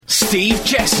Steve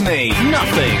Jessney.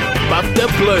 Nothing but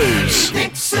the blues.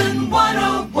 Vixen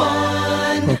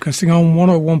 101. Broadcasting on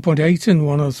 101.8 and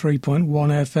 103.1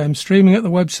 FM. Streaming at the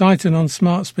website and on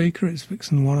smart speaker. It's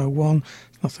Vixen 101.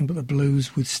 Nothing but the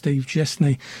blues with Steve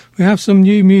Jessney. We have some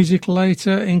new music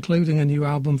later, including a new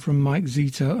album from Mike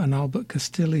Zito and Albert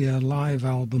Castiglia live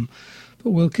album.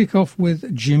 But we'll kick off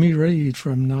with Jimmy Reed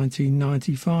from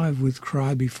 1995 with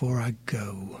Cry Before I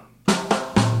Go.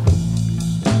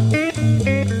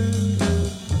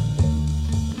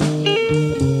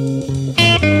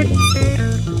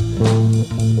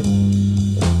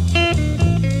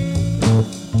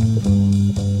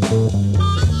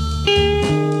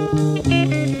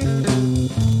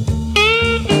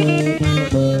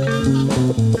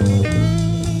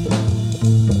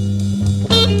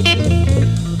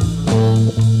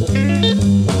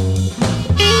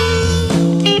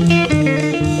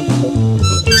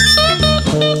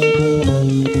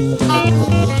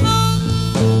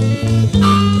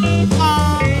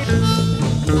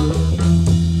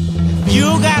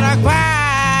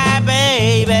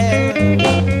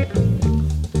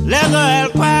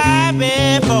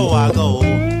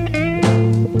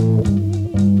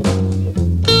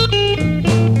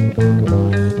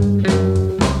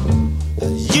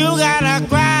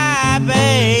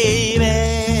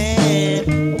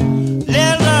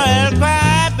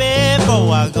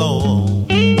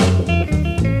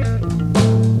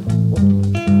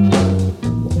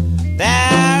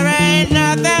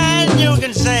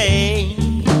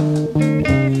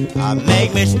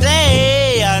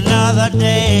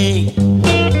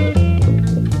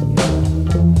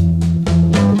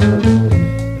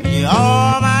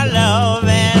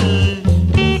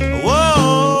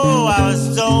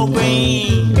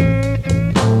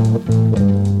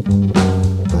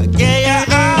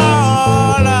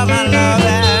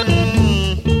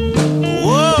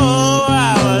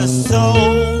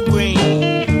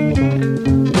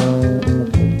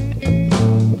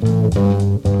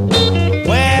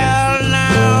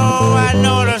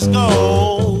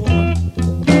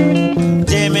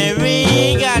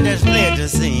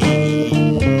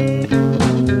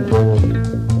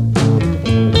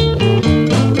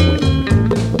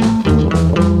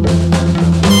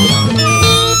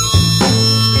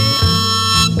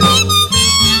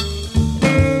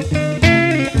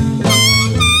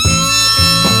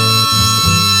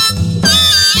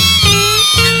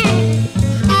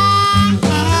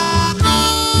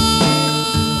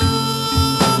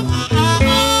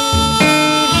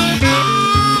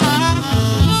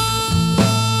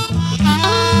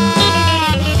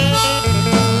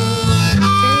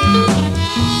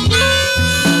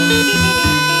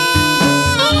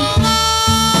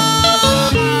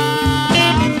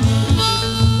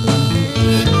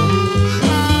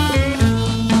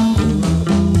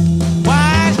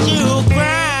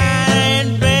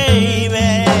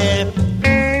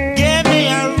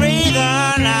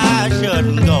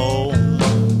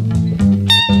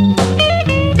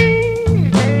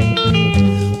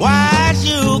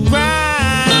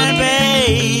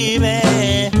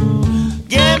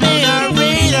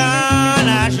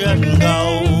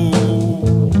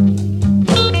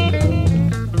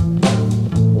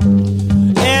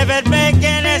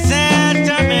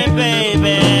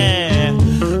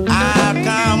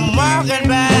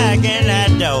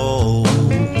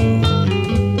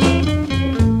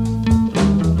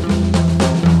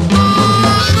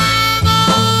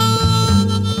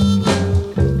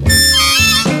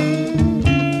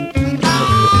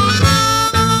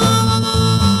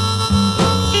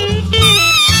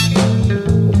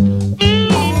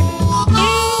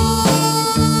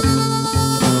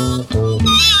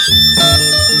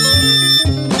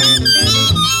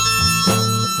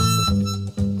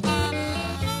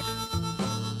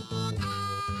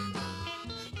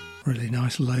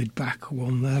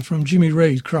 From Jimmy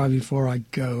Reed, Cry Before I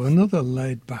Go. Another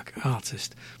laid-back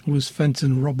artist was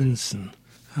Fenton Robinson,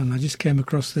 and I just came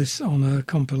across this on a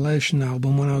compilation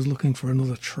album when I was looking for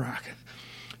another track.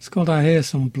 It's called I Hear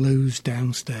Some Blues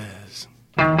Downstairs.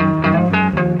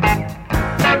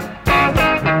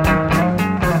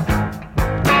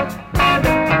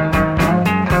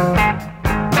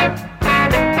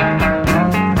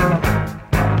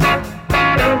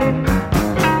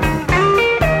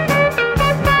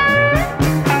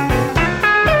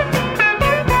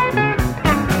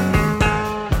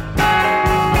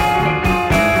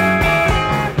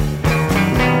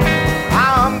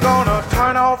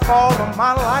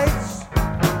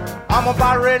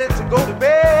 About ready to go to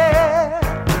bed.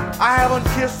 I haven't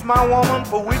kissed my woman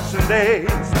for weeks and days,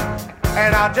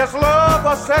 and I just love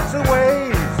her sexy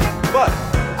ways. But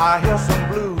I hear some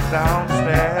blues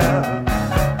downstairs.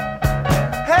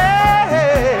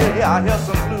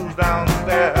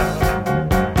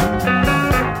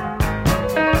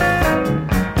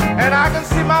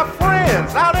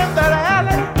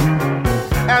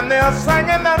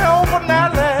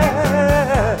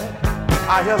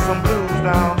 I hear some blues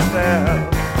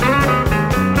downstairs.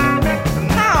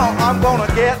 Now I'm gonna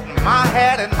get my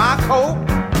hat and my coat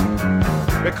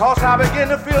because I begin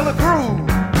to feel the groove.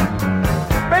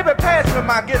 Baby, pass me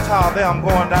my guitar, there I'm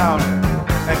going down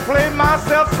and play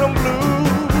myself some blues.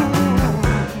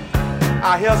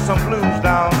 I hear some blues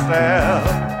downstairs.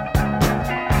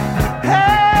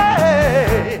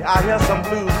 Hey, I hear some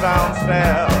blues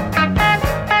downstairs.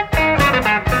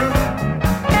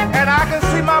 And I can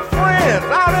see my friends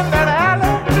out in that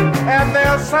alley, and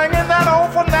they're singing that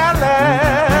old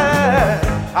finale.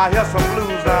 I hear some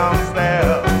blues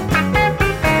downstairs.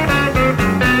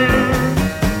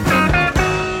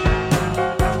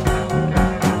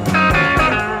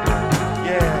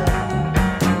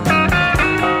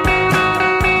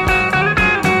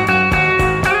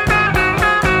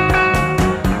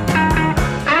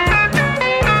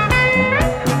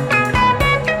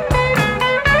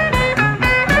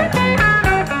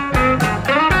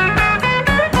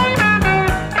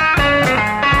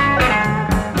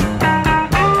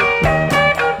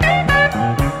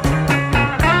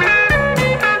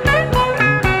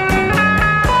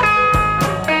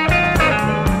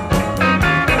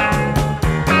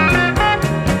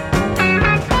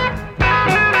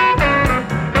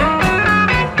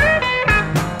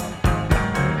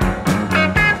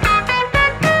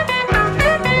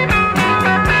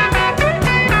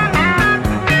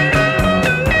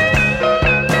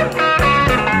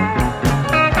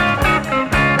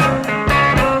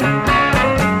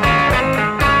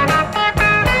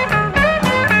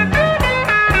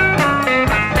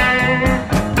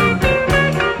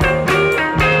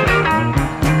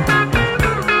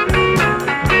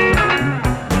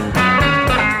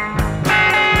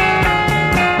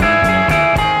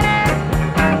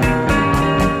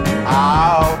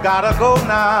 Gotta go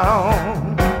now.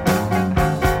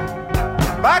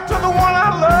 Back to the one I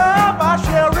love, I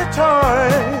shall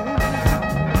return.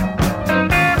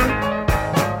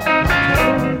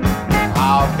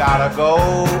 I've gotta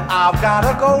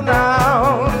go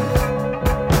now.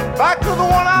 Back to the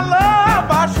one I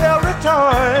love, I shall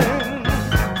return.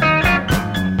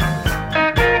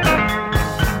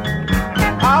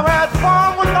 I've had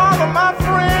fun with all of my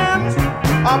friends.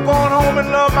 I'm going home and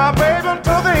love my baby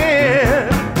until the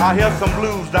end. I hear some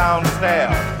blues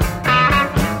downstairs.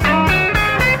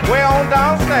 Way on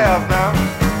downstairs now.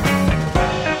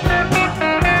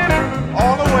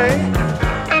 All the way.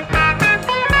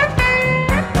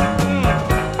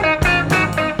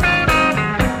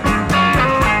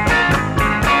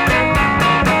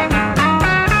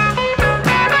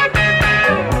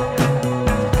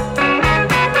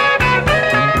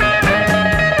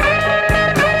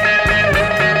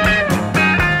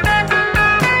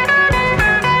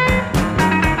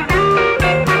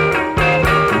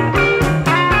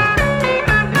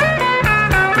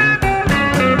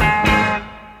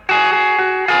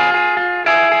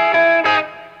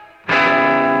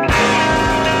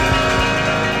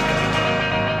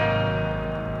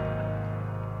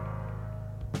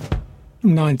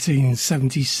 From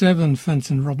 1977,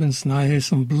 Fenton Robinson. I hear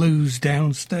some blues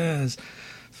downstairs.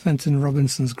 Fenton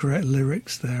Robinson's great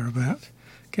lyrics there about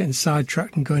getting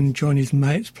sidetracked and going and join his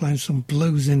mates, playing some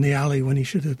blues in the alley when he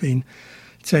should have been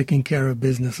taking care of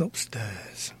business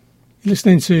upstairs. You're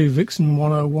listening to Vixen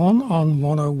 101 on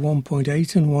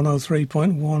 101.8 and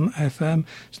 103.1 FM.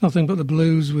 It's nothing but the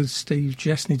blues with Steve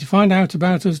Jessney. To find out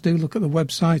about us, do look at the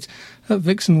website at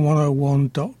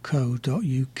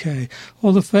vixen101.co.uk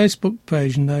or the Facebook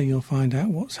page, and there you'll find out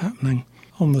what's happening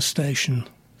on the station.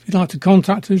 If you'd like to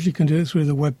contact us, you can do it through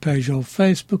the webpage or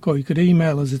Facebook, or you could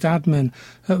email us at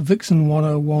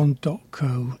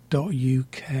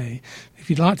admin@vixen101.co.uk. If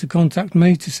you'd like to contact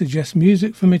me to suggest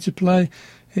music for me to play,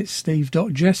 it's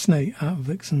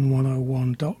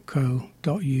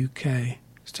steve.jessney@vixen101.co.uk.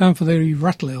 It's time for the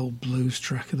Rattle Old Blues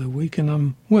track of the week, and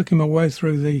I'm working my way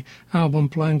through the album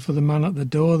Playing for the Man at the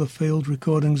Door, the field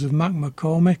recordings of Mac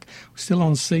McCormick. We're still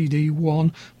on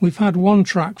CD1. We've had one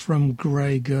track from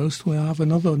Grey Ghost. We'll have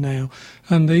another now.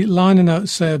 And the liner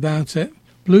notes say about it,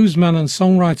 bluesman and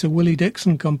songwriter Willie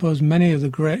Dixon composed many of the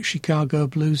great Chicago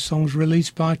blues songs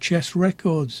released by Chess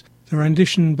Records. The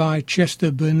rendition by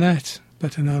Chester Burnett,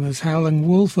 better known as Howling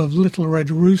Wolf of Little Red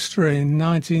Rooster in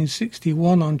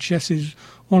 1961 on Chess, is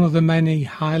one of the many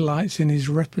highlights in his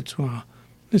repertoire.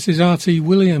 This is R.T.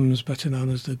 Williams, better known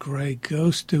as the Grey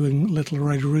Ghost, doing Little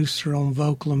Red Rooster on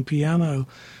vocal and piano,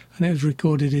 and it was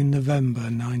recorded in November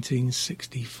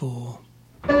 1964.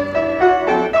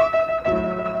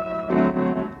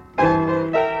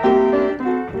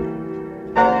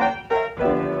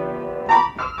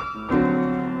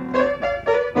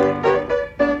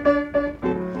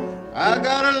 I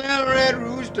got a little red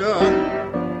rooster,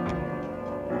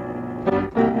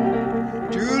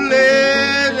 two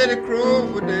legs that it crow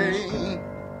for day.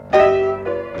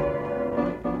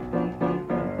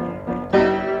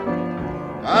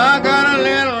 I got a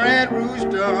little red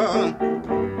rooster,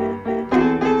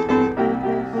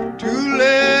 two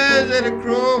legs that it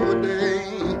crow for day.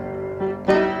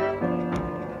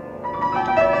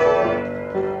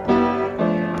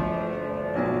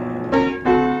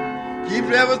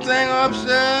 Everything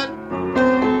upset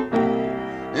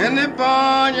in the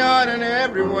barnyard and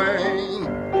every way.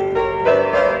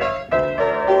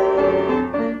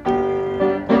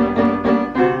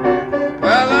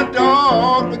 Well, the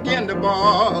dog began to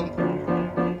bark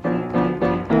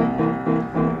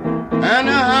and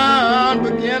the hound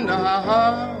began to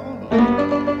howl.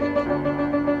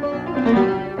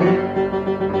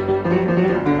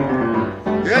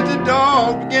 Yes, the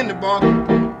dog began to bark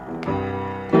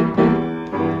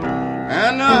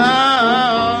and the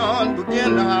hound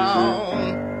began to howl.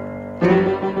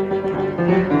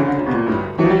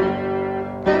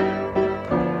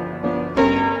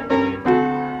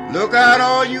 Look out,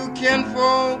 all you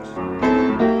kinfolks.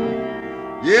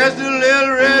 Yes, the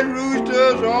little red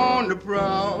rooster's on the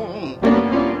prowl.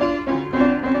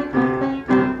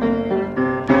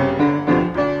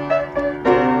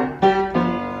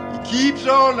 He keeps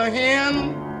all the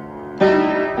hens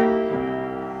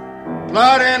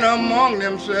plotting among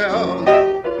themselves.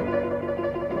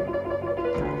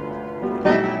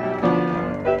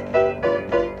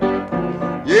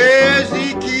 Yes,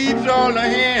 he keeps all the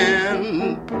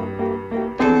hens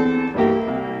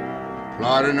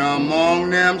plotting among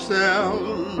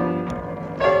themselves.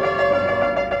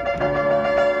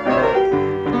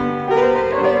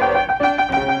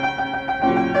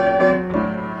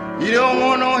 He don't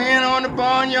want no hen on the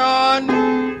barnyard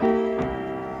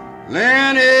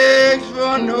laying eggs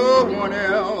for no one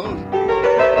else.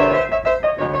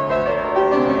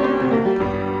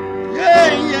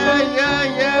 Yeah, yeah, yeah,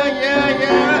 yeah, yeah,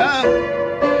 yeah.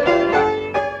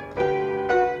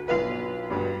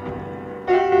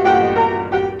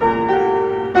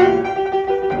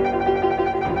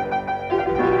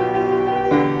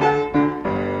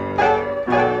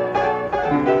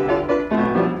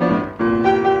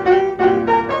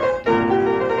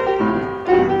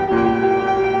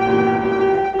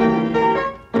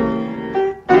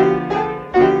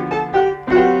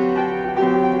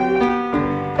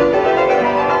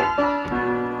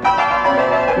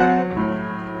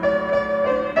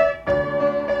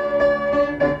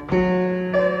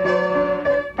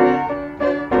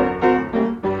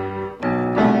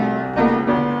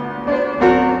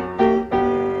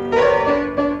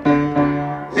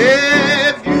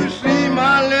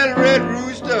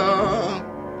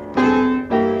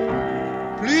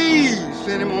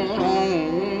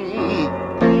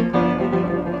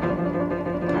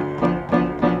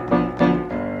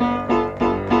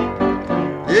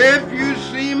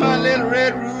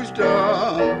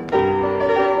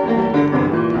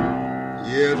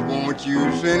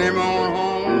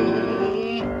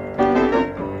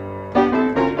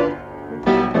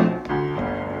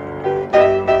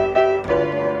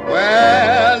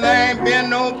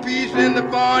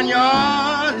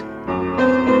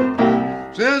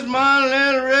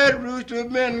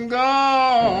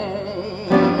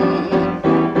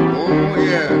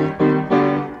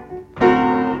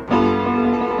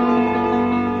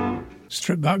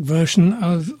 Version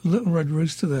of Little Red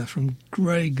Rooster there from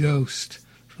Grey Ghost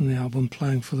from the album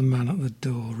Playing for the Man at the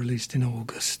Door, released in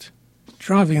August.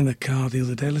 Driving in the car the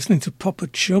other day listening to Papa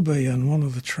Chubby, and one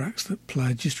of the tracks that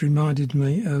played just reminded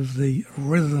me of the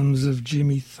rhythms of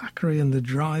Jimmy Thackeray and the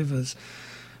Drivers,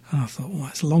 and I thought, well,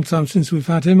 it's a long time since we've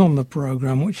had him on the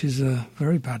programme, which is a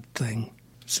very bad thing,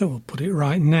 so we'll put it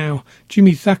right now.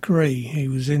 Jimmy Thackeray, he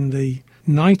was in the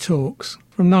Nighthawks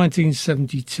from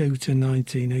 1972 to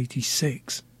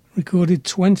 1986. Recorded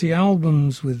 20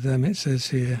 albums with them, it says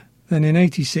here. Then in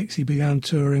 86 he began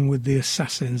touring with the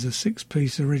Assassins, a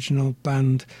six-piece original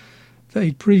band that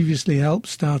he'd previously helped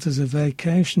start as a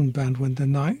vacation band when the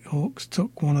Nighthawks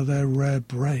took one of their rare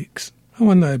breaks. And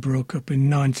when they broke up in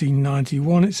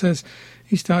 1991, it says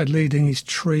he started leading his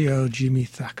trio, Jimmy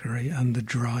Thackeray and the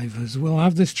Drivers. We'll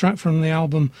have this track from the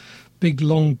album Big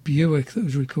Long Buick that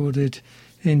was recorded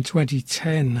in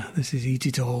 2010. This is Eat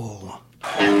It All.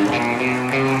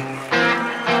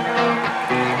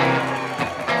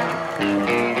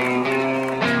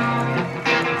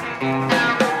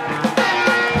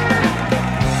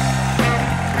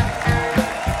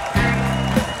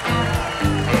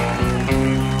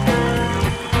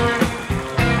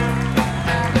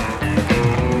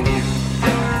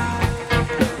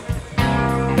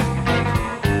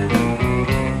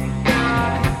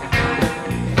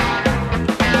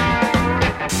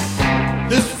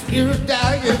 Your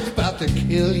diet's about to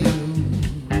kill you.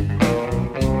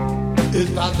 It's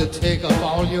about to take up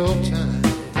all your time.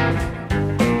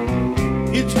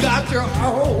 It's got you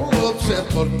all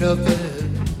upset for nothing.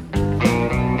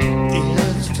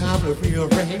 It's time to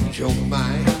rearrange your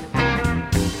mind.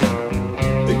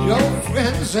 Your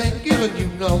friends ain't giving you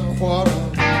no quarter.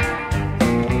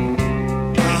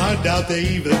 I doubt they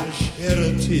even shed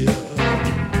a tear.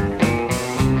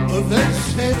 They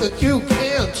say that you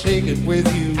can't take it with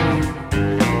you.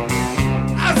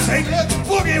 I say let's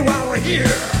boogie while we're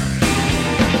here.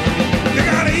 You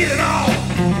gotta eat it all.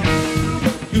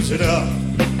 Use it up.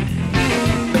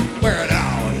 Wear it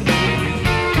out.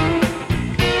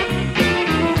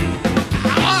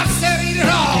 I said eat it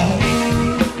all.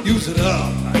 Use it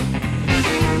up.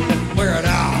 Wear it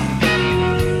out.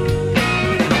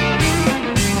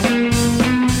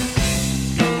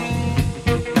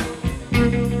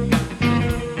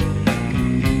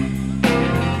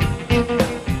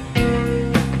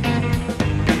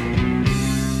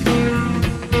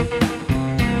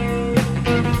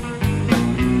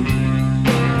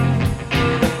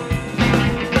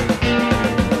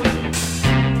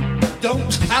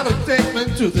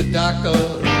 To the doctor,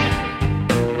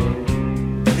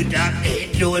 the doctor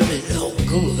ain't doing me no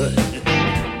good.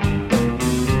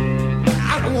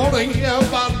 I don't want to hear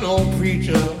about no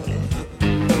preacher.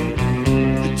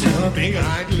 Tell me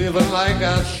I ain't living like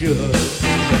I should.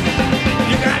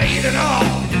 You gotta eat it all,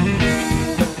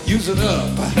 use it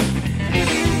up,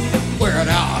 wear it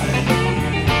out.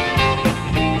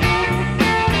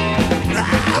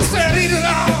 I said eat it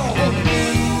all,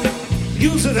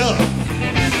 use it up.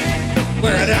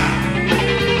 Wear it out.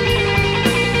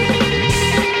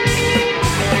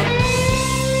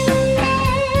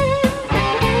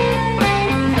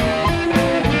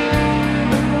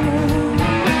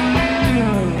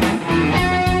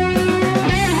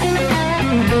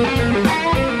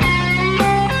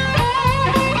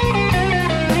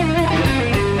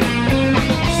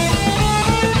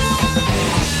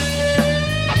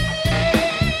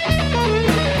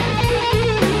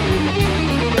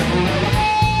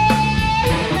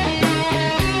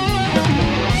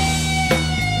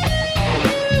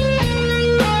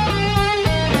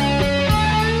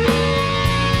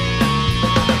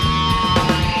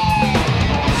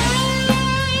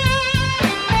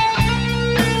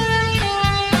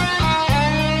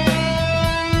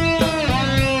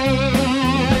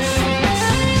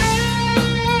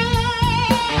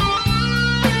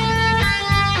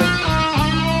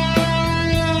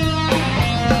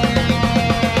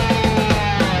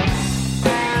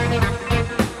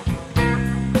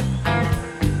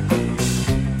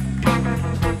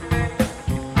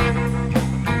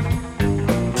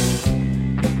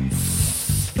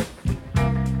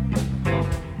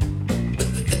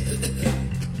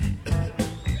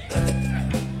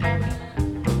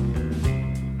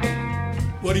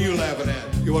 What are you laughing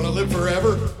at? You want to live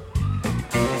forever?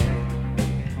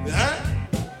 Huh?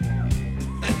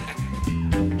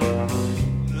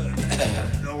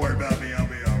 Don't worry about me, I'll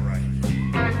be all right.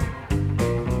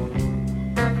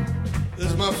 This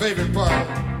is my favorite part.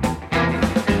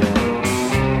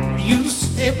 You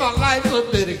say my life's a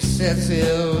bit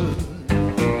excessive.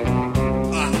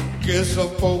 I guess some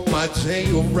folk might say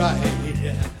you're right.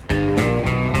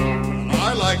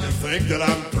 I like to think that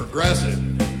I'm progressive.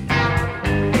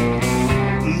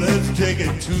 Let's take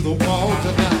it to the wall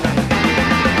tonight.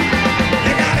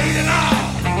 You gotta eat it all.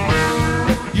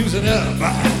 Use it up.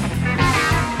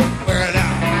 Wear it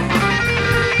out.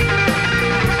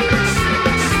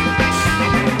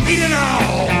 Eat it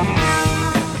all.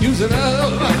 Use it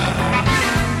up.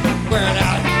 Wear it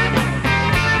out.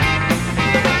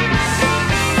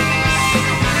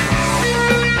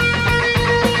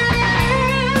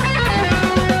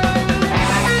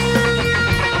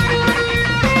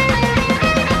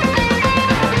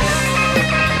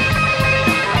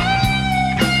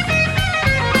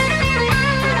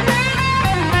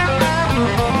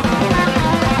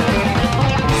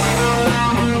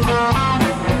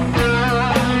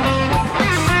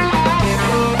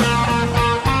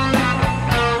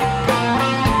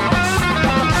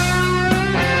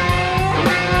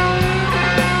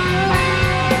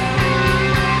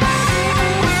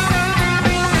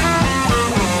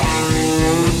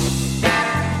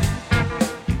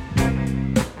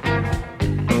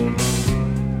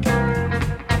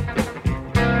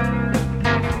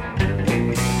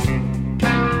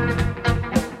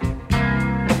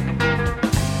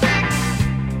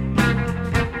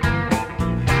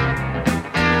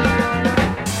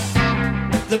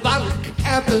 The bottle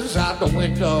cap is out the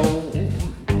window.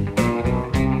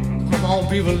 Come on,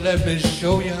 people, let me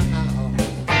show you how.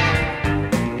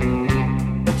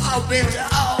 all been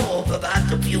off about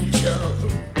the future.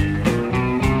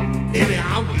 Baby,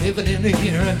 I'm living in the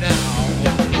here and now.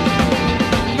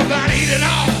 Nobody eat it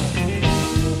all.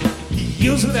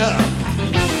 Use it up.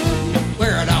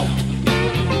 Wear it out.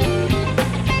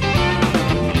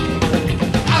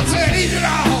 I said eat it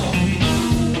all.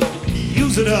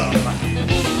 Use it up.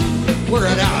 Wear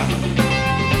it out.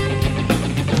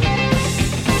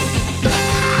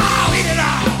 Oh, eat it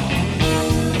all.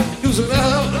 Use it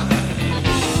up.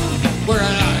 Wear it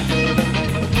out.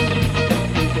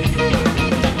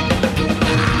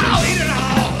 Oh, eat it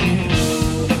all.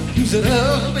 Use it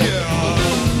up.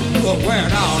 Yeah. We'll wear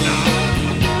it all now.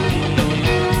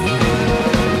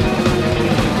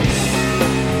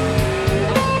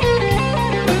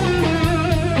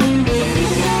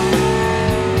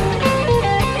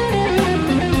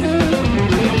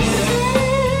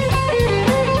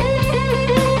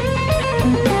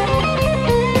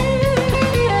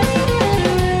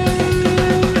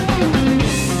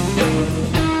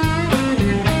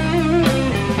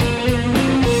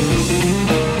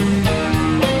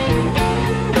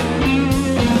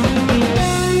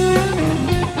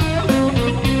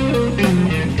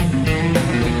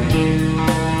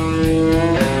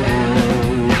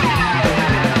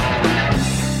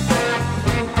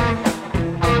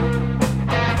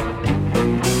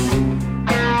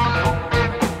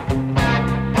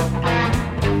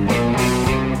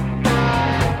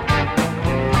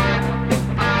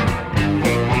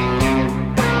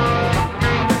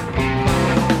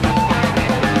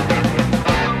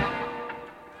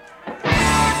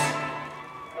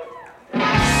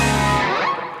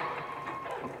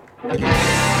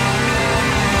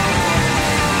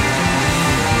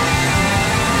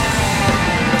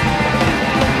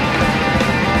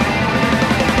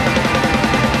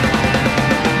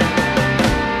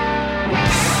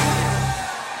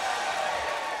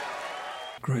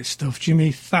 Great stuff.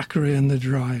 Jimmy Thackeray and the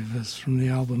Drivers from the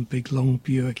album Big Long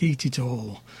Buick Eat It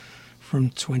All from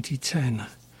 2010.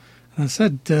 And I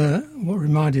said what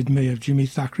reminded me of Jimmy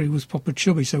Thackeray was Papa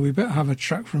Chubby, so we better have a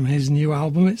track from his new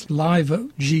album. It's live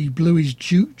at G. Bluey's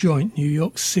Juke Joint, New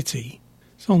York City.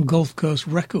 It's on Gulf Coast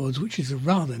Records, which is a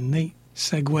rather neat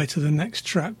segue to the next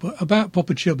track. But about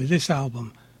Papa Chubby, this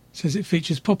album says it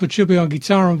features Papa Chubby on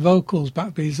guitar and vocals,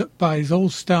 backed by his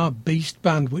all-star Beast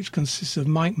Band, which consists of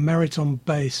Mike Merritt on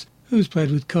bass, who's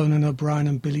played with Conan O'Brien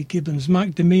and Billy Gibbons,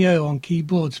 Mike DeMeo on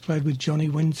keyboards, played with Johnny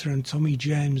Winter and Tommy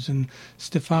James, and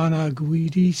Stefano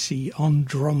Guidisi on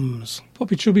drums.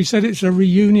 Papa Chubby said it's a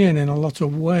reunion in a lot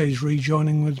of ways,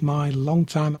 rejoining with my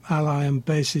longtime ally and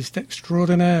bassist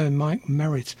extraordinaire Mike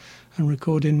Merritt, and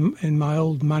recording in my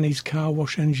old Manny's car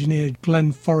wash engineer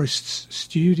Glenn Forrest's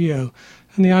studio.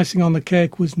 And the icing on the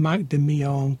cake was Mike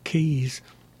DeMeo on keys.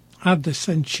 Add the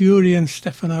Centurion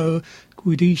Stefano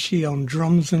Guidici on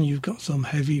drums and you've got some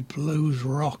heavy blues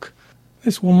rock.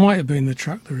 This one might have been the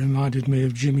track that reminded me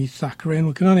of Jimmy Thackeray, and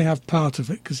we can only have part of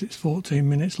it because it's 14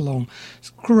 minutes long. It's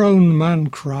Grown Man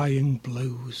Crying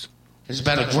Blues. It's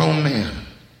about a grown man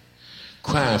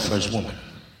crying for his woman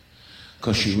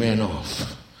because she ran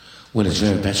off with his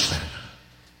very best friend.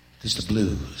 It's the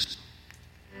blues.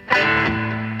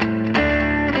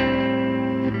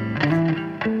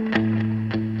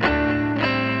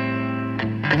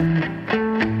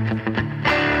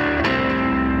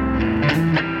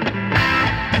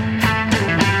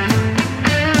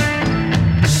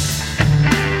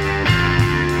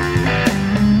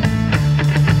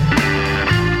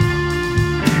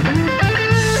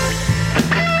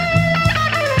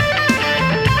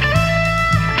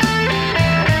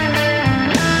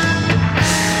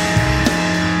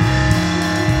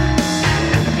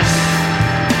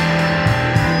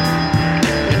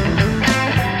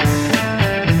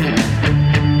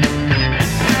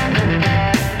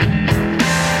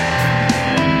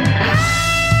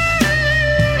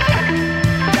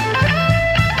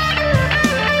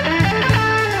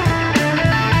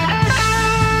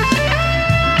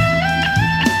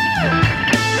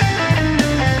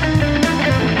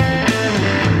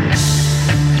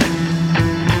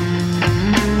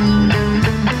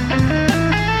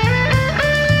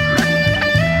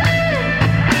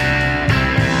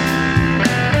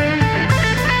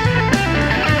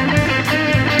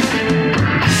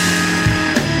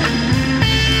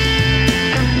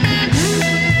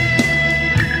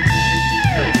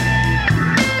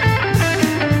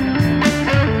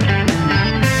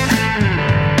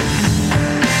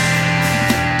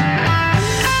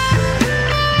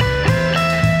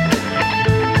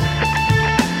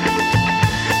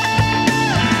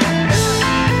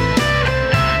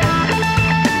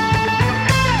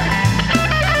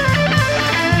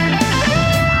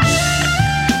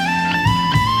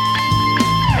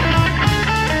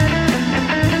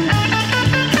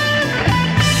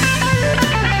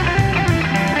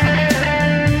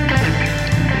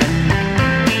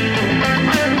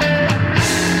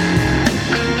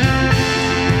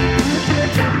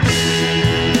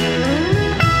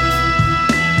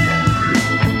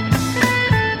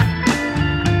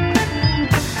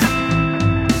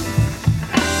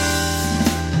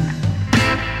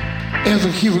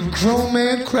 Ever hear a grown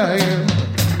man crying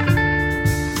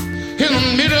in the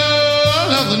middle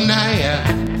of the night?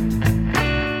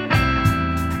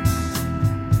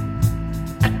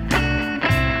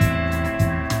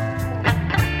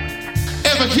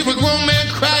 Ever hear a grown man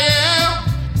crying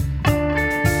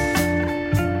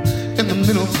in the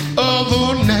middle of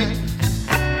the night?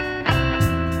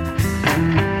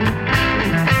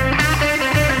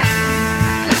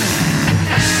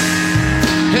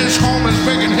 His home is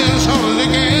breaking his heart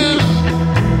again.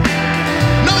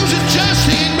 Knows it just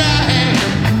ain't right.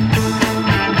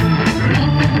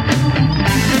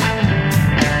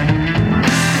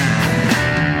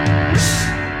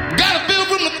 Got a bill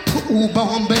from the pool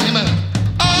barn, baby.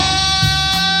 Oh,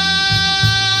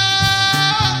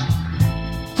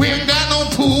 we ain't got no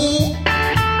pool.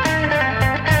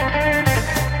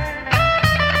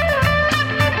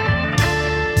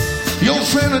 Your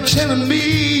friend are telling me,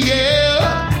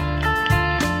 yeah,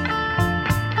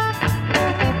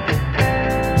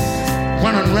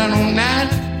 running around all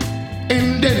night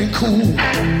ain't that ain't cool.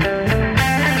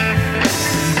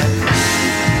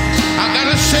 I got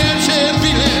a sad, sad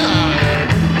feeling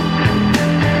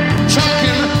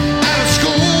talking out of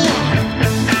school.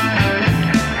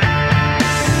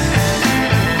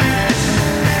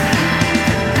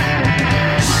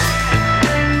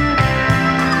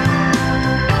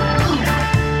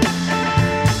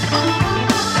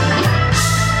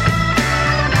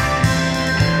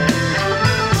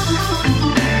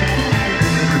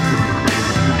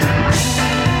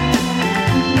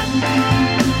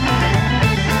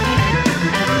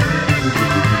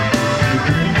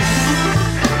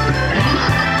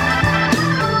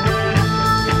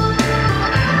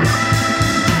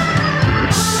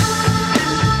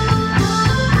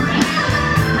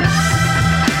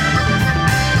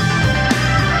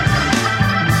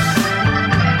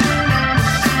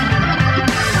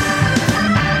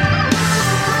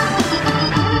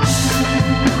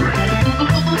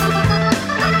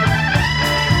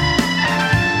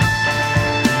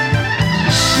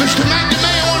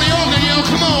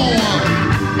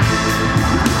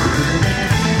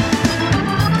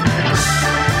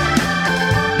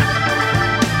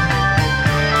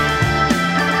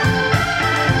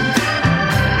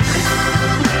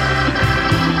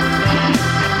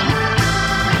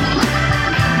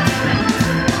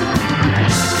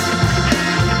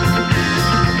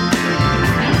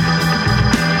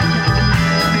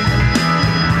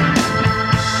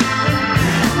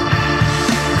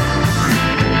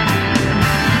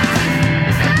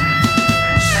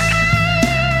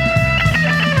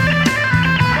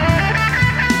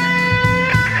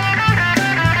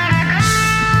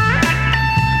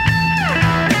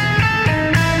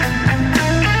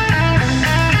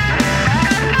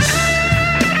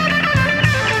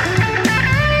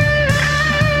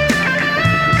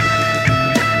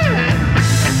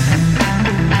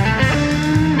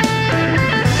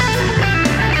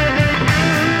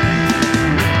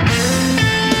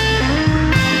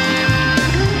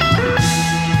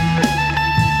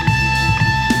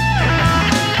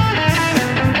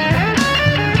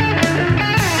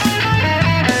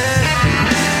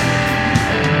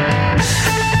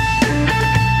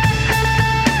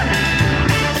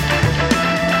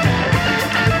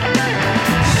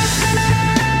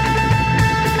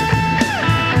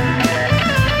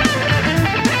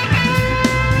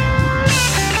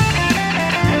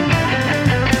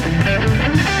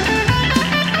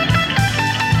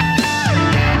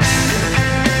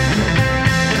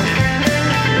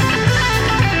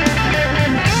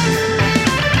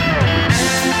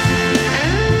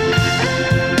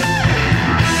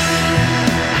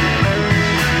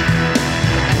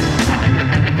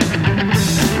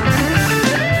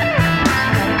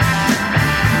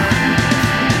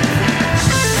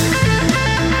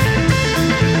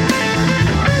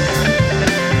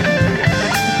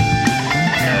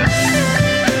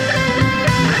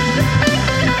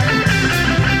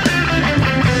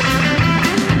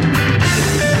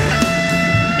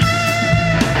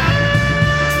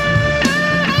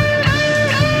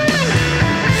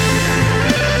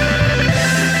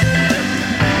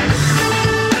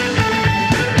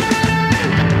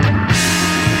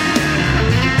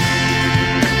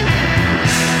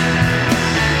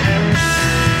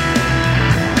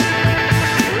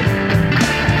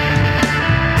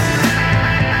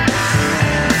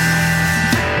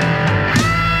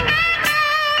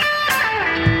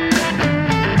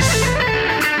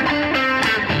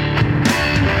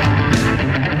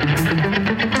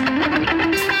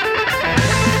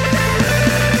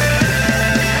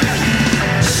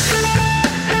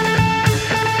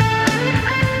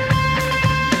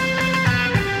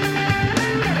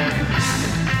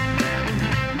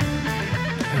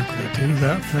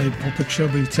 Hey Papa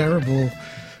Chubby, terrible.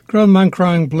 Grown Man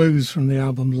Crying Blues from the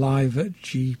album Live at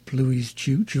G. Bluey's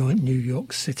Juke Joint, New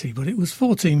York City. But it was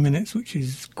 14 minutes, which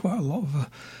is quite a lot of a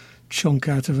chunk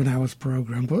out of an hour's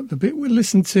programme. But the bit we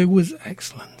listened to was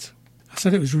excellent. I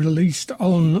said it was released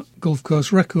on Gulf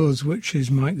Coast Records, which is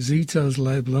Mike Zito's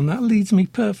label, and that leads me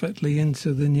perfectly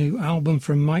into the new album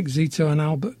from Mike Zito and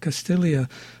Albert Castiglia,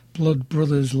 Blood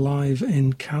Brothers Live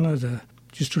in Canada,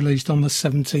 just released on the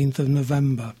 17th of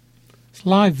November. It's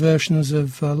live versions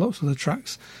of lots of the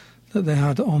tracks that they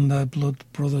had on their Blood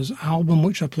Brothers album,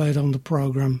 which I played on the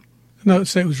programme.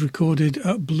 Note it was recorded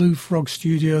at Blue Frog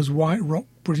Studios, White Rock,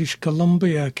 British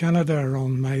Columbia, Canada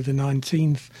on May the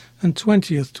 19th and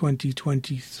 20th,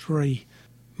 2023.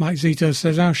 Mike Zito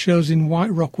says our shows in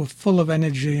White Rock were full of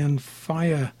energy and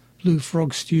fire. Blue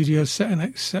Frog Studios set an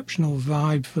exceptional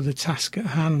vibe for the task at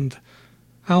hand.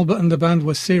 Albert and the band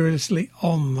were seriously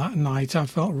on that night. I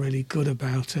felt really good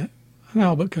about it. And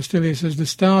Albert Castiglia says the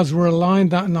stars were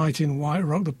aligned that night in White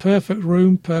Rock. The perfect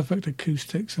room, perfect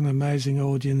acoustics, an amazing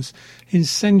audience.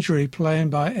 Incendiary playing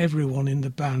by everyone in the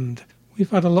band. We've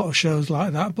had a lot of shows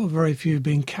like that, but very few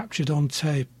being captured on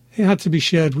tape. It had to be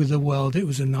shared with the world. It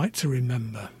was a night to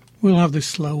remember. We'll have this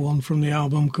slow one from the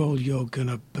album called You're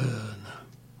Gonna Burn.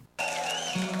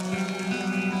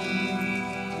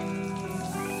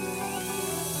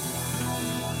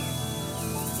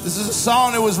 This is a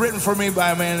song that was written for me by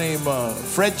a man named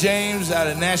Fred James out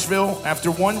of Nashville.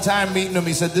 After one time meeting him,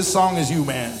 he said, "This song is you,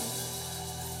 man.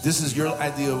 This is your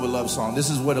idea of a love song. This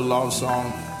is what a love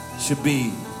song should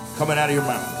be coming out of your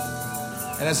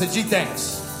mouth." And I said, "Gee,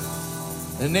 thanks."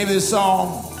 And the name of this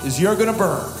song is You're Gonna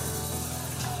Burn.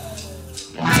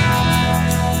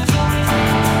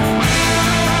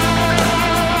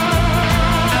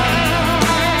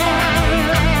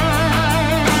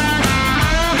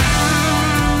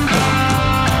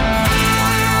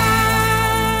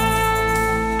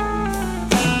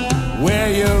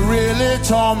 Where you really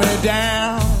tore me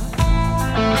down,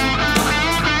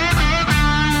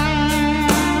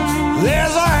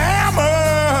 there's a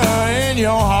hammer in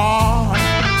your heart.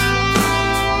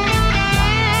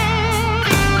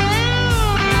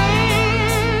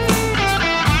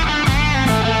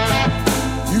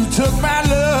 You took my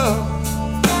love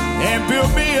and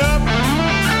built me up,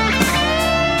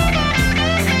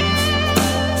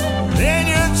 then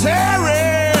you tear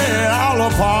it all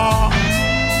apart.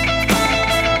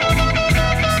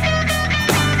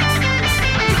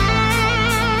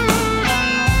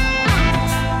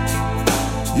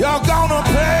 You're gonna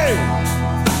pay,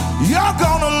 you're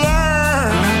gonna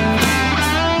learn.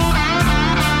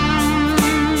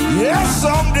 Yes,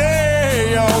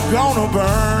 someday you're gonna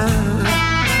burn.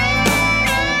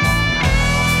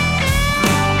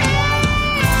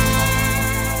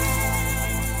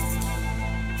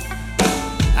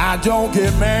 I don't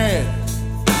get mad,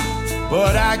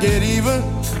 but I get even.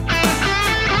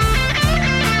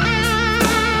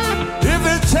 If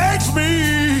it takes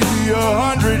me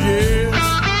 100 years.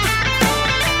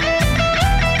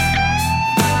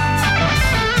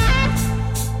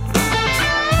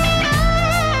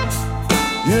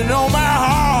 You know my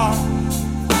heart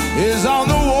is on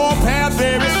the warpath,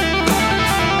 baby,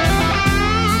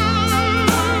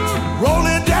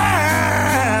 rolling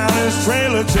down this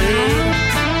trailer tail.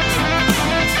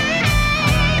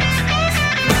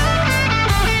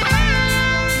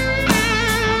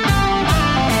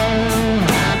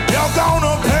 You're gonna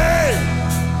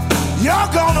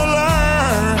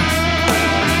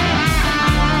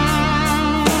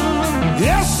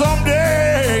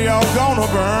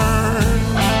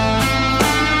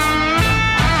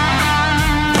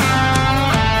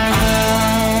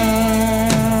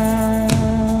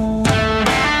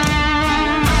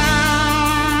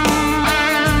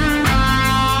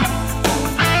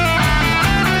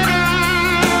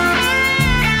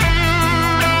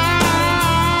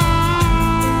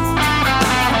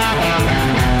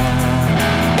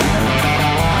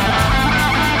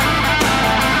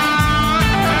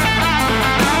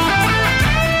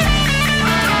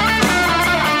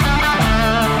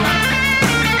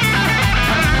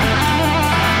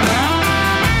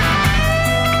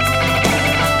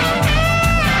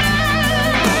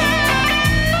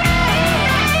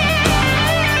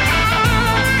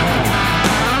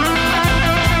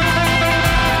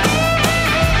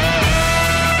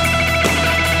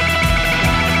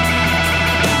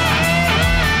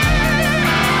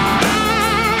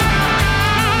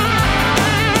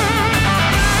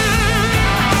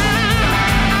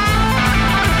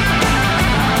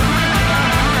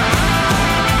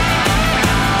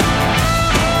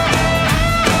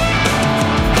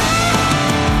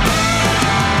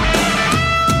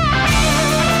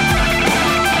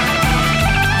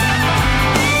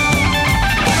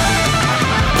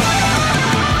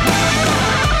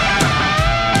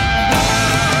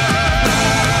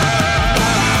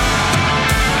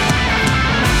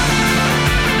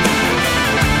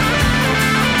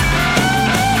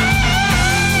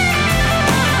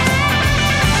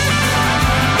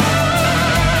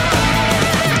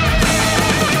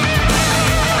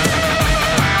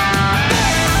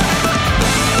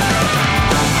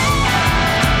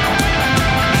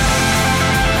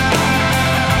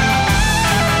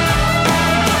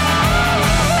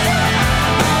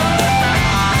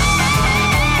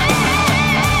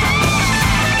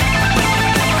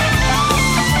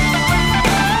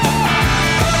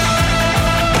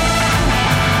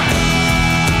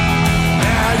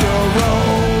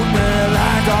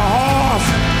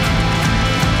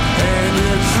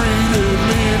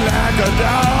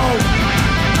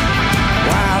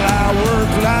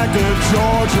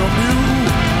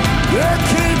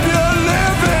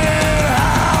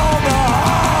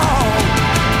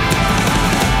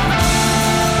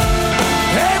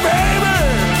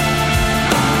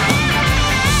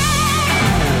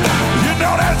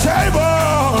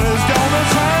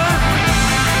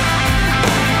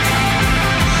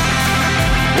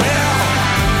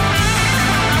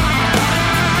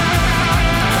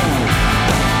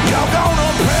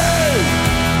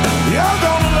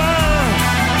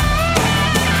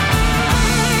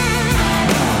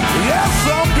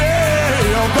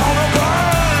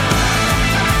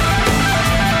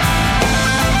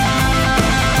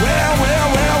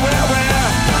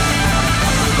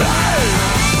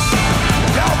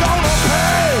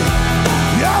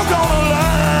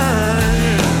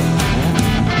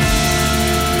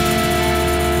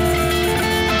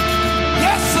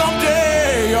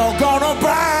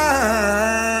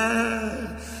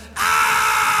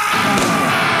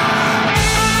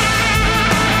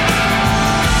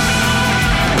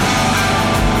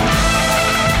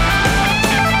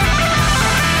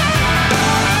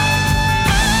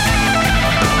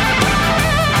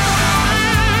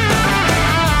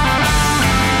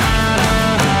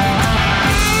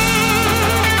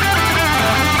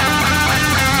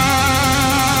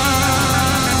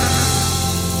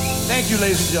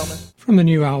and gentlemen. From the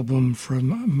new album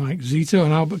from Mike Zito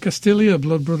and Albert Castillo,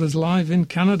 Blood Brothers Live in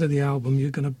Canada, the album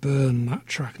You're Gonna Burn, that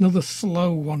track. Another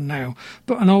slow one now,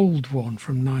 but an old one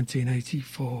from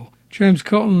 1984. James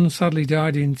Cotton sadly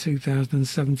died in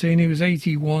 2017. He was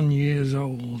 81 years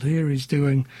old. Here he's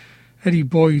doing Eddie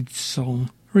Boyd's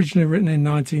song, originally written in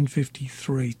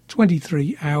 1953,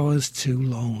 23 Hours Too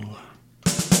Long.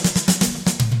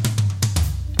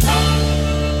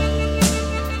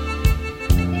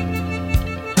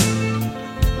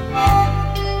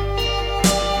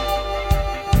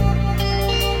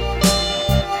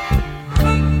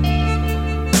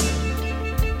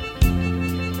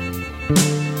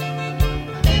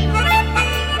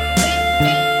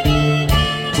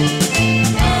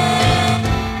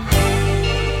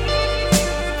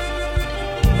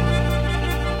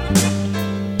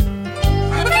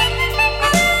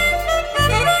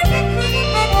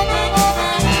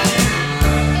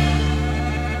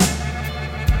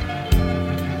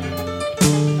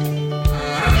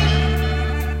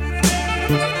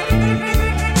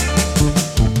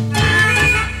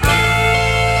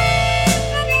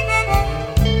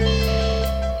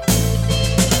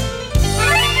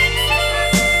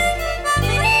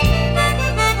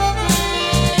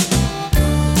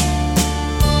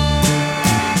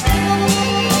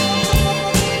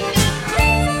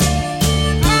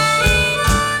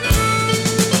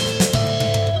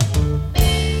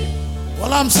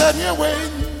 I'm sitting here waiting.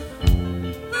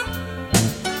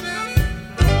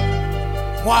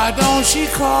 Why don't she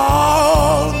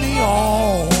call me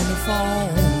on the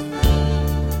phone?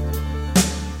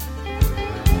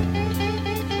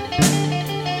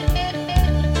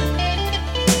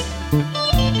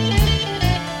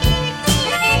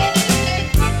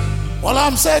 Well,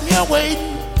 I'm sitting here waiting.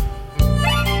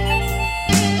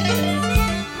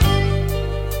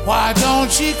 Why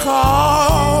don't she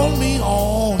call me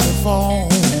on the phone?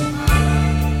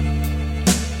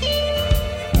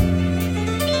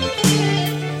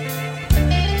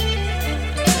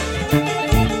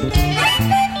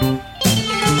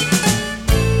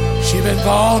 She been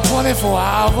gone 24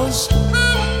 hours,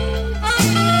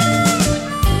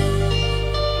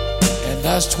 and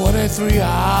that's 23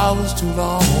 hours too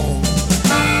long.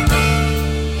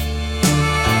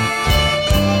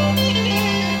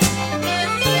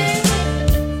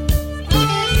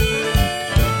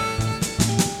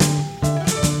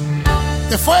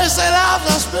 The first 8 hours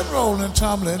I spent rolling,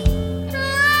 tumbling.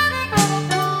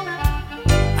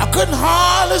 I couldn't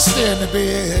hardly stay in the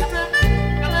bed.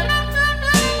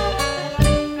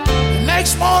 The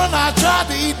next morning I tried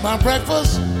to eat my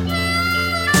breakfast,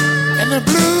 and the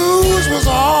blues was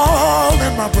all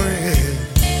in my bread.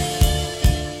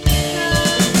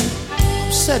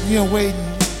 I'm sitting here waiting.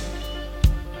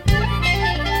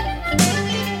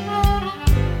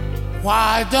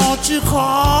 Why don't you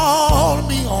call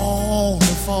me on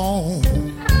the phone?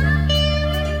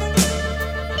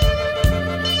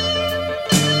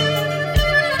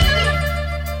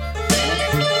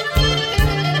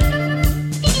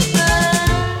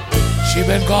 She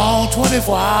been gone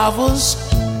 24 hours,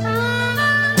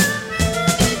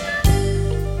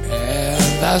 and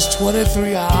that's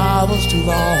 23 hours too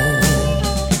long.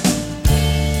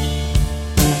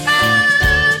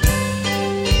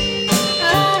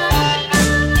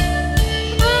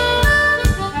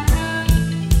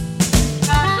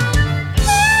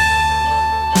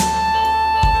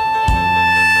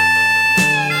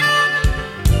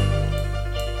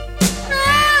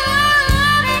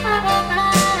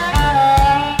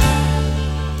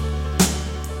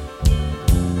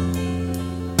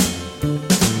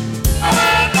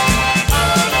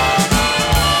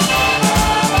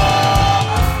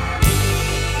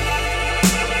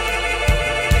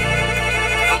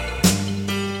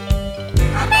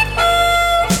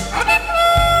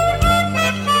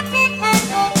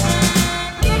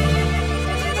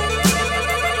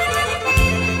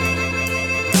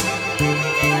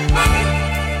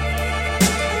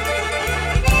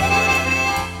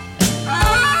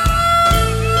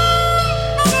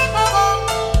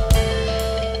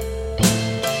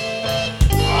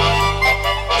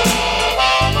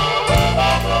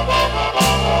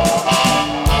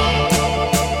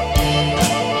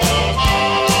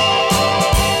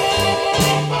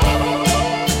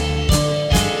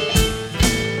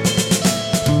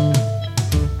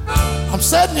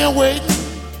 Sitting here waiting.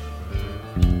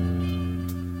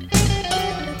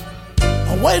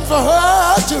 I'm waiting for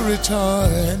her to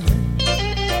return.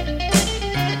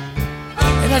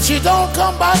 And if she don't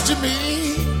come back to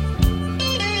me,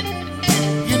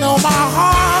 you know my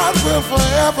heart will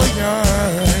forever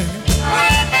yearn.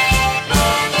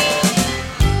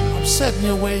 I'm sitting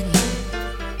here waiting.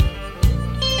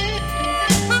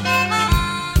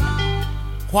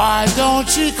 Why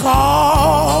don't you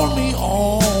call me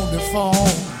on the phone?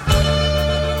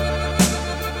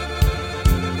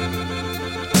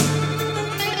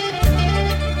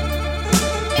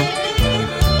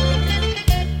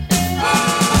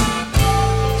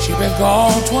 She been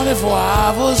gone 24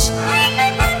 hours.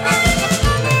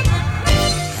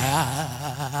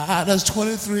 That's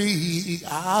 23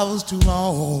 hours too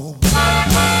long.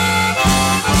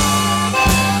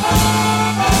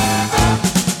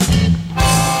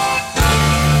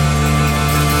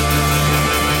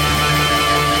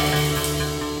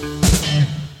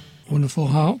 Wonderful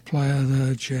harp player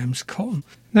there, James Cotton.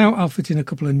 Now I'll fit in a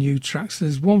couple of new tracks.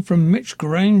 There's one from Mitch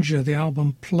Granger, the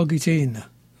album Plug It In. It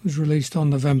was released on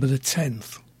November the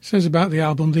 10th. It says about the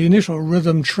album, the initial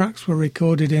rhythm tracks were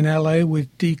recorded in LA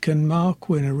with Deacon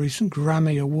Marquin, a recent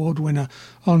Grammy Award winner,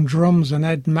 on drums, and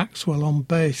Ed Maxwell on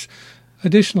bass.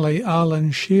 Additionally,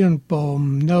 Arlen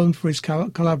Schoenbaum, known for his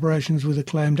collaborations with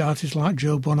acclaimed artists like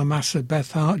Joe Bonamassa,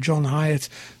 Beth Hart, John Hyatt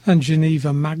and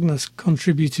Geneva Magnus,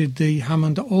 contributed the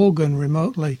Hammond organ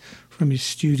remotely from his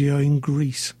studio in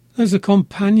Greece. There's a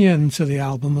companion to the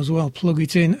album as well, Plug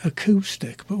It In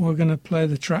Acoustic, but we're going to play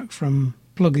the track from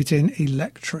Plug It In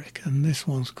Electric, and this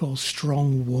one's called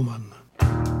Strong Woman.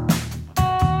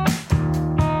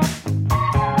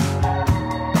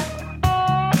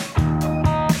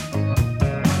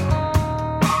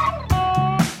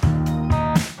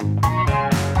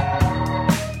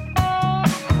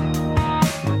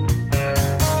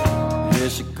 Here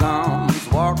she comes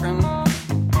walking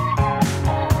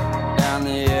down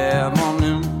the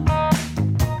avenue.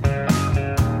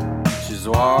 She's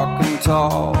walking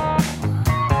tall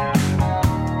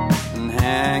and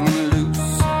hanging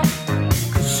loose,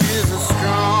 'cause she's a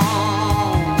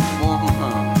strong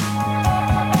woman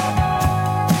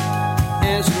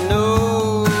and she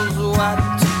knows what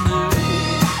to do.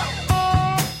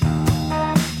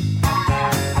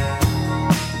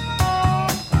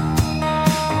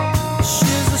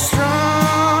 She's a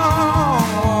strong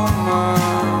woman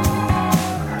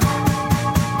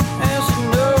and she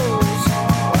knows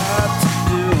what to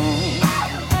do.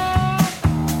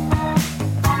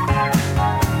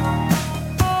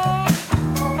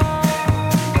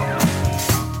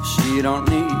 She don't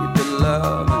need the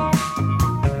loving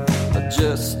of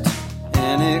just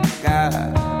any guy.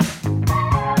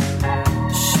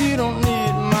 She don't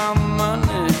need my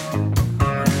money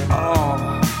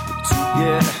to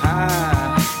get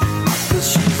high, 'cause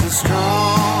she's a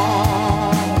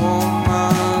strong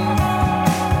woman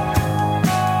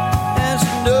and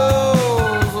she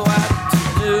knows what to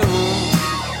do.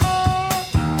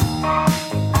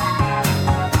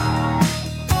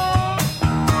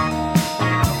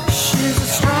 She's a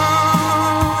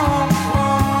strong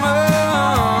woman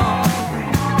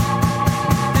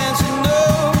and she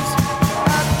knows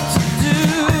what to do.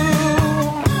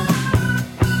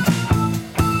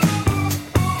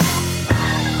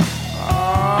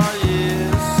 Oh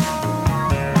yes,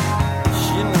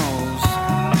 she knows.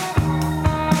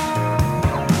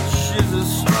 She's a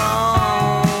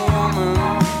strong woman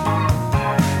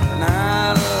and I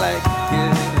like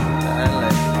it, I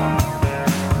like it.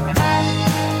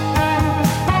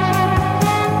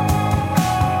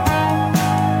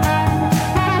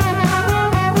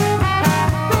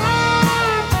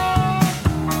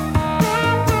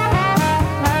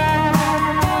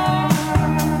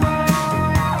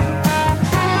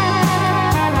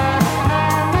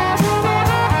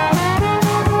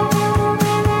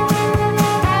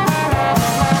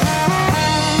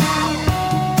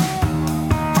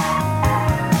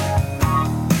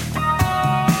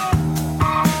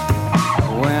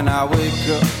 When I wake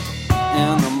up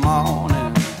in the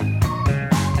morning,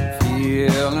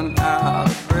 feeling out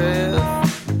of breath,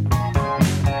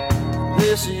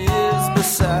 there she is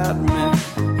beside me,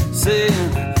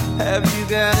 saying, have you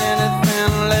got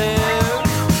anything left?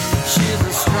 She's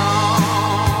a strong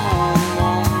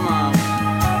woman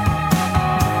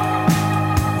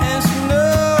and she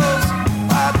knows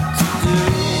what to do.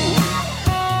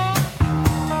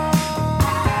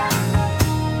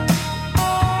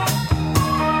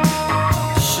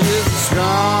 She's a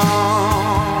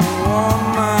strong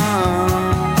woman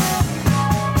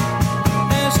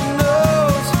and she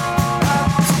knows what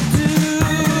to do.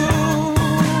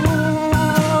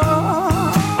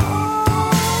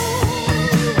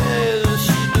 Yes,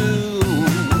 she do.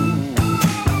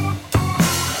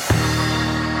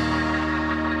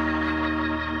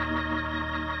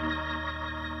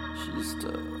 She's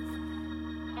tough.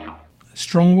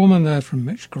 Strong Woman there from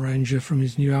Mitch Granger from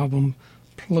his new album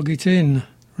Plug It In,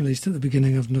 released at the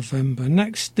beginning of November.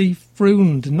 Next, Steve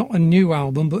Freund, not a new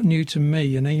album but new to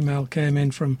me. An email came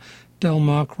in from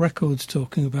Delmark Records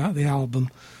talking about the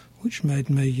album, which made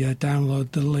me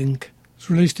download the link. It was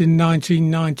released in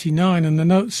 1999, and the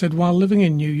note said, while living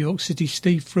in New York City,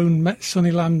 Steve Froon met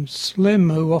Sunnyland Slim,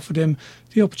 who offered him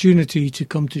the opportunity to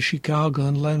come to Chicago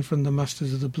and learn from the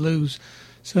masters of the blues.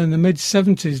 So in the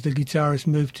mid-70s, the guitarist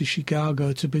moved to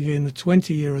Chicago to begin a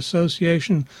 20-year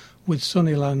association with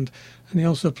Sunnyland, and he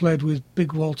also played with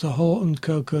Big Walter Horton,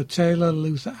 Coco Taylor,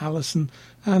 Luther Allison,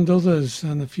 and others.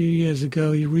 And a few years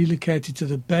ago, he relocated to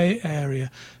the Bay Area,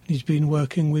 and he's been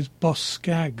working with Boss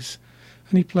Skaggs.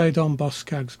 And he played on Boss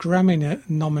Skaggs'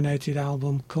 Grammy-nominated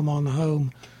album, Come On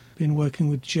Home. Been working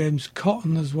with James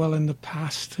Cotton as well in the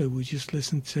past, who we just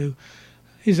listened to,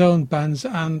 his own bands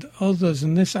and others.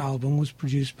 And this album was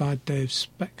produced by Dave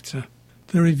Spector.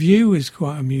 The review is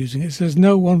quite amusing. It says,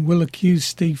 no one will accuse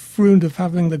Steve Froon of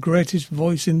having the greatest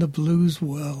voice in the blues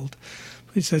world.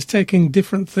 It says, taking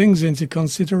different things into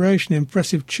consideration,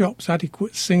 impressive chops,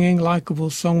 adequate singing, likeable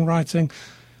songwriting,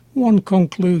 one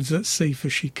concludes that C for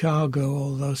Chicago,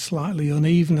 although slightly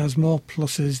uneven, has more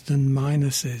pluses than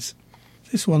minuses.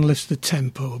 This one lifts the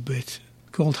tempo a bit,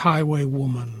 called Highway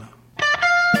Woman.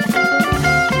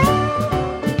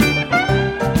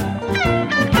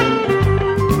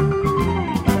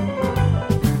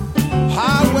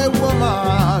 Highway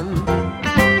woman,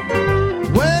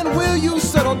 when will you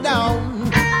settle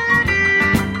down?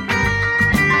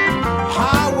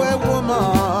 Highway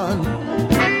woman,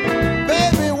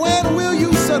 baby, when will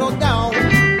you settle down?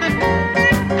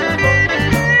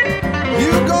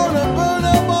 You're gonna burn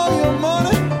up all your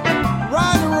money,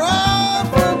 riding around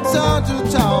from town to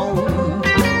town.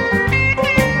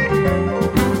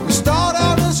 You start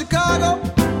out in Chicago,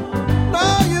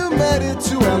 now you made it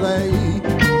to LA.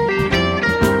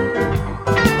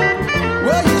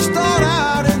 Well, you start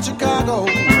out in Chicago,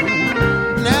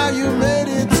 now you made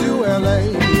it to LA.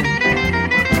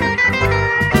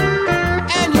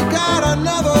 And you got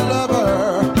another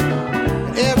lover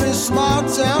in every small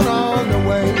town on the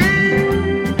way.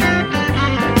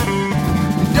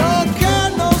 You don't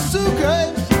carry no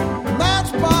suitcase,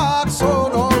 matchbox,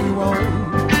 hold all you own.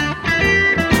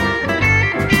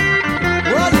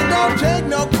 Well, you don't take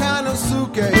no kind of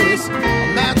suitcase, a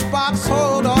matchbox,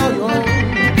 hold all you own.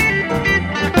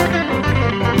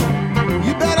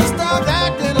 You better stop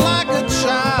acting like a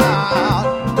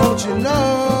child. Don't you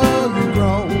know you're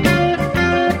grown?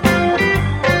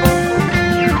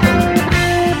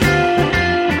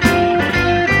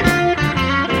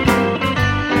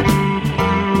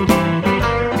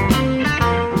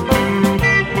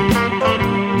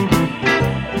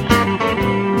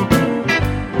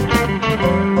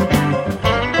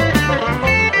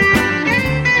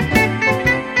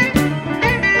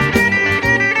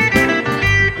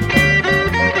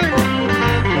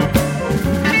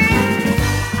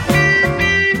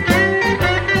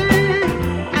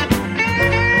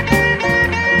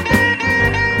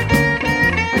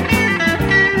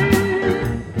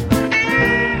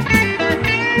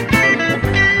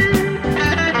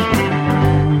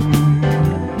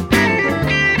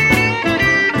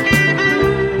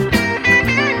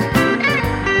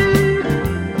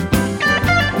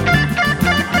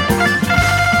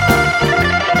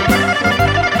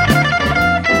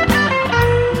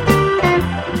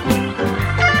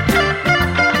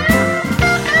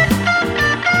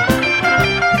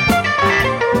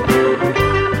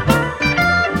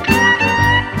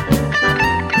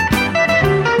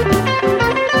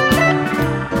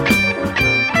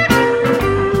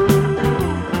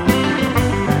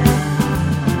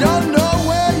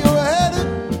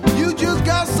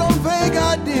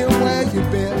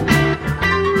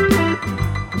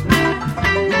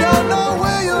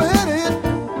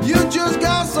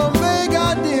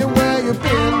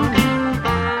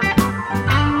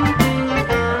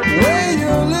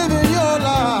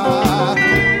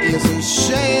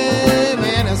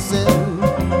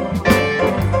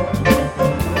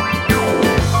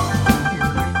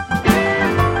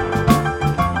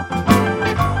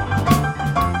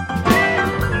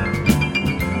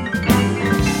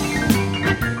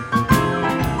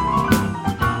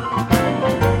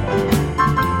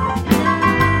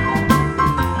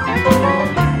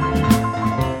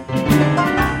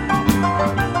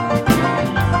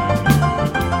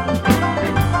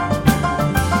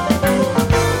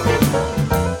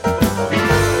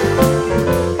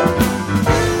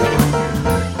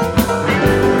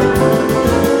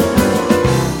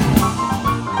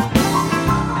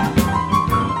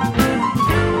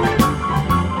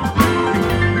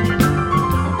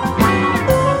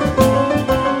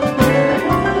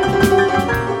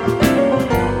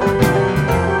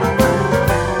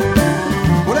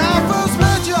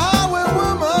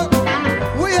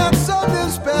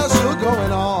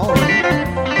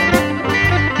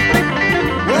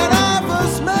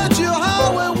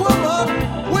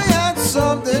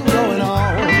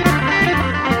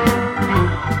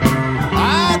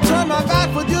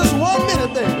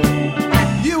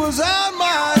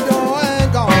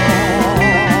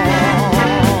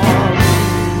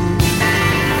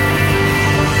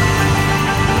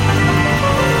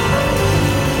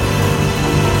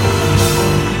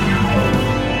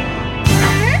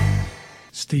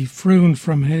 Steve Froon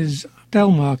from his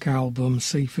Delmark album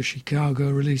C for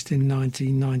Chicago, released in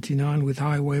 1999 with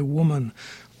Highway Woman.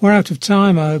 We're out of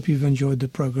time. I hope you've enjoyed the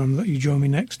programme, that you join me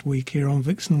next week here on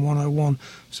Vixen 101.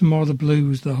 Some more of the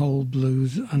blues, the whole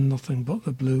blues and nothing but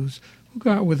the blues. We'll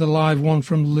go out with a live one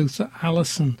from Luther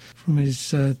Allison from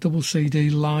his double CD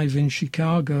Live in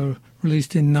Chicago,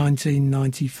 released in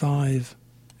 1995.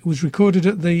 It was recorded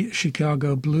at the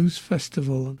Chicago Blues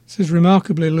Festival. It says,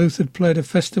 remarkably, Luther had played a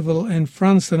festival in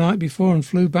France the night before and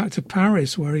flew back to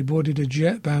Paris, where he boarded a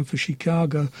jet bound for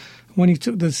Chicago. When he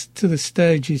took this to the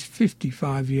stage, his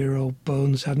 55-year-old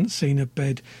bones hadn't seen a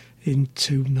bed in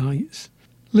 2 nights.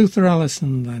 Luther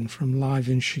Allison, then, from Live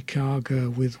in Chicago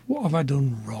with What Have I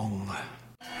Done Wrong?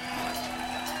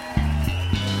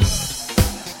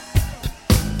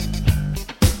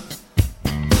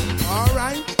 All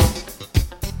right.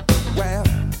 Well,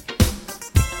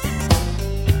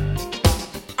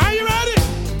 are you ready?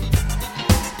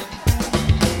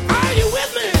 Are you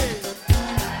with me?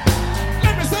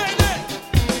 Let me say that,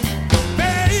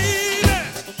 baby.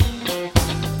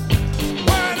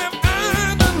 What have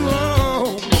I done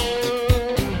wrong?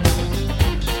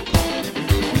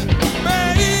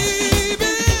 Baby,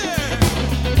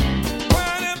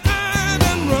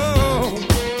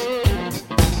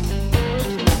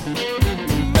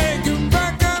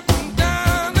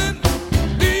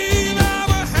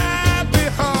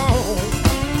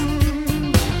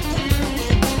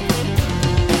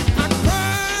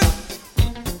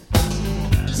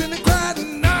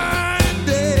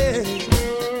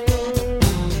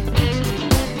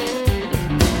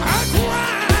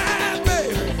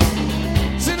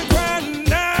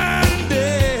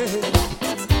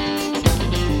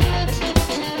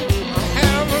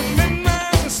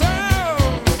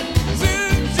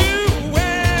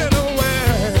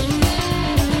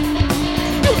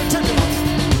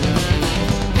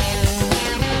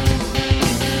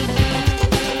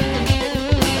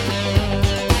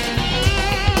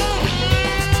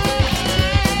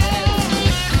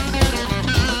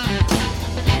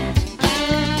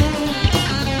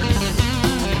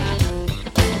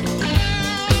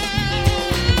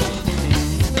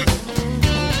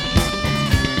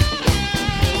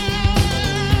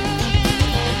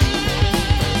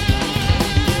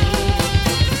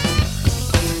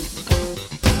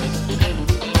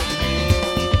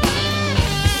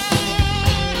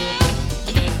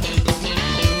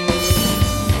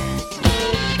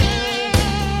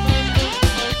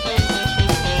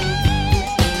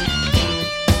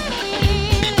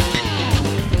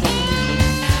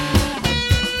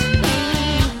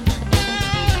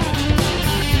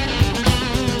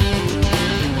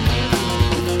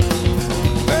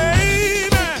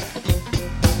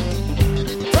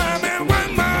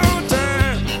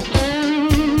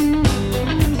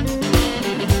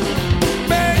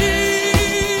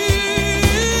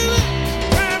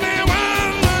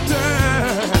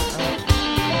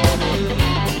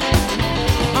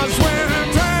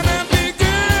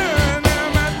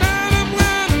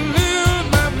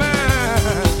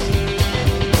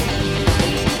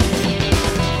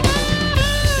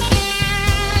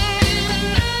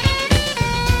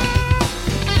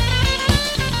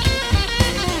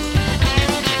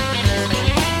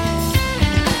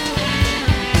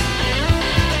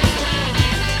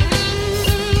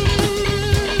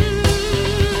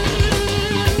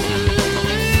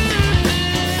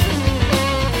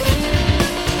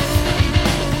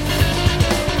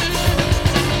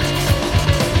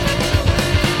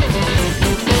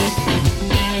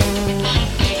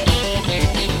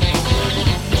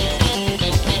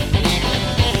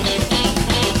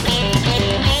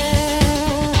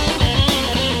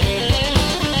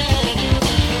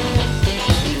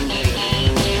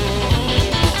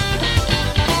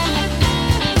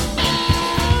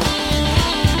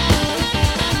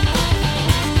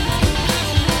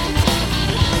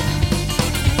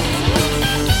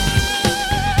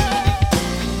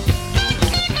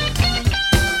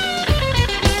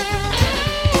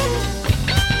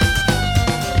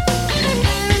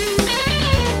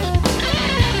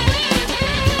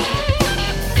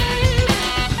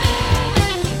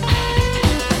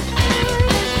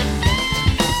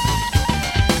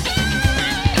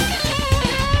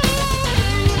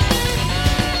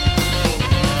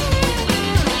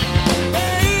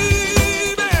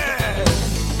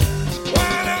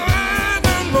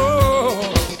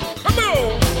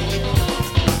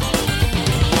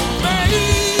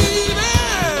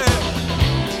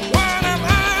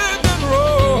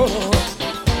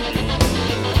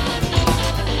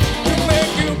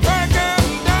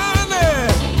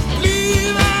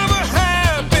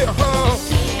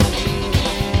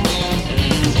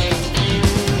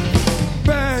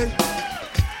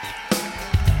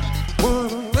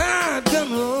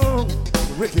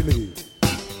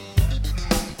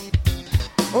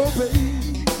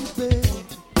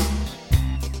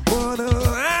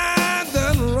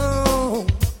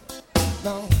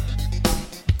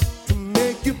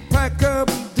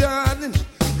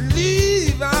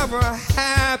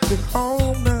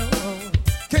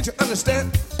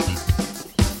 understand?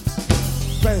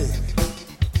 Baby,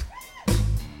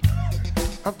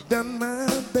 I've done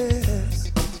my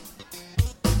best.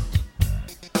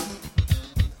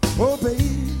 Oh,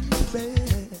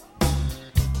 baby,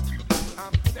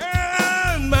 I've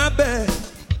done my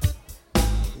best.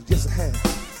 Yes, I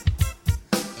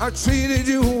have. I treated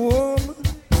you, woman,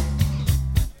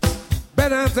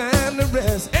 better than the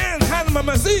rest. And handle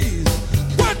my disease.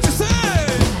 What you say?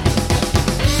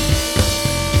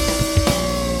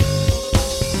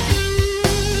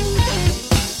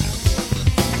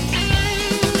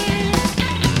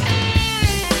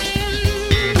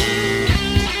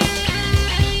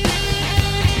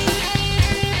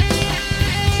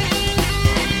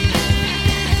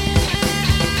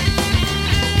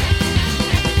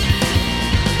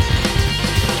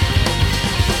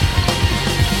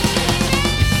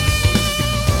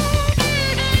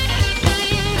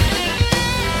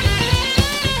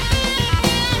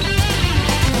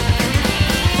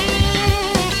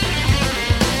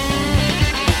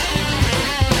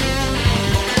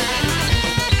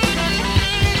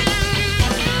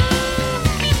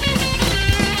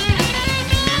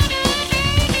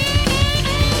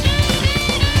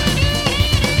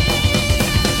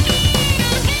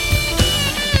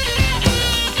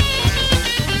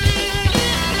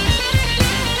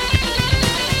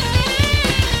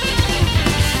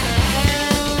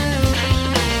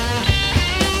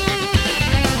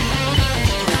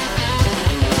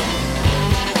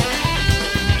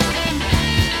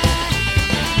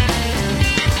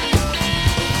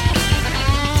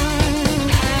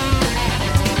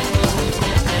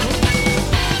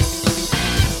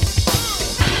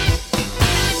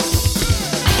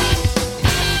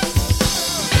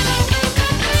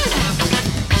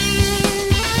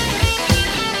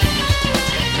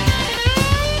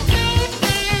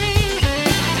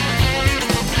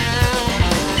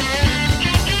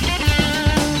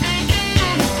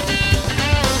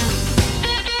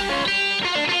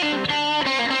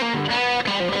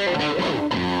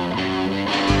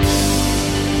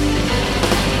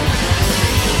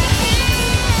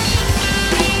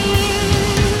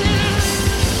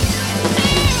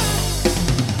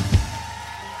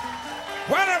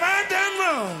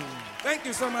 Thank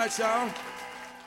you so much, y'all.